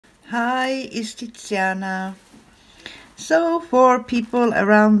Hi, it's Tiziana. So for people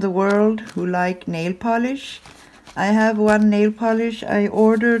around the world who like nail polish, I have one nail polish I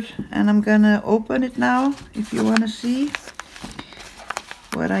ordered and I'm gonna open it now if you wanna see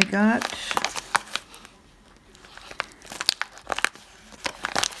what I got.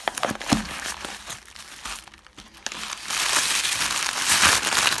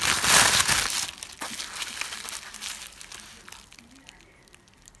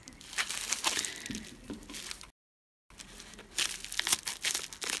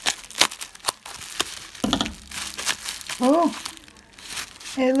 Oh,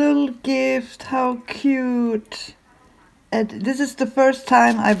 a little gift, how cute. And this is the first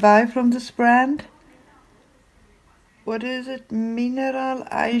time I buy from this brand. What is it? Mineral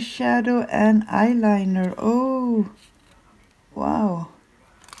eyeshadow and eyeliner. Oh, wow.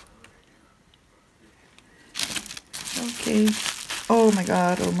 Okay. Oh my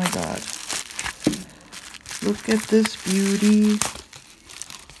god, oh my god. Look at this beauty.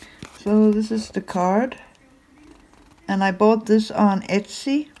 So this is the card. And I bought this on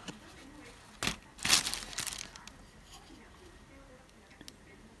Etsy.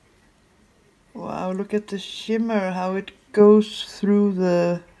 Wow, look at the shimmer, how it goes through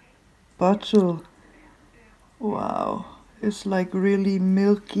the bottle. Wow, it's like really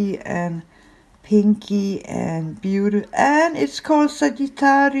milky and pinky and beautiful. And it's called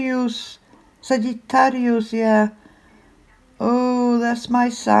Sagittarius. Sagittarius, yeah. Oh, that's my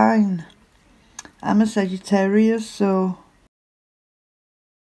sign. I'm a Sagittarius, so...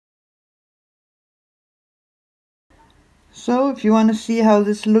 So if you want to see how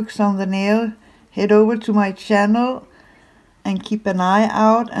this looks on the nail, head over to my channel and keep an eye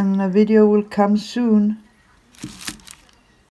out, and a video will come soon.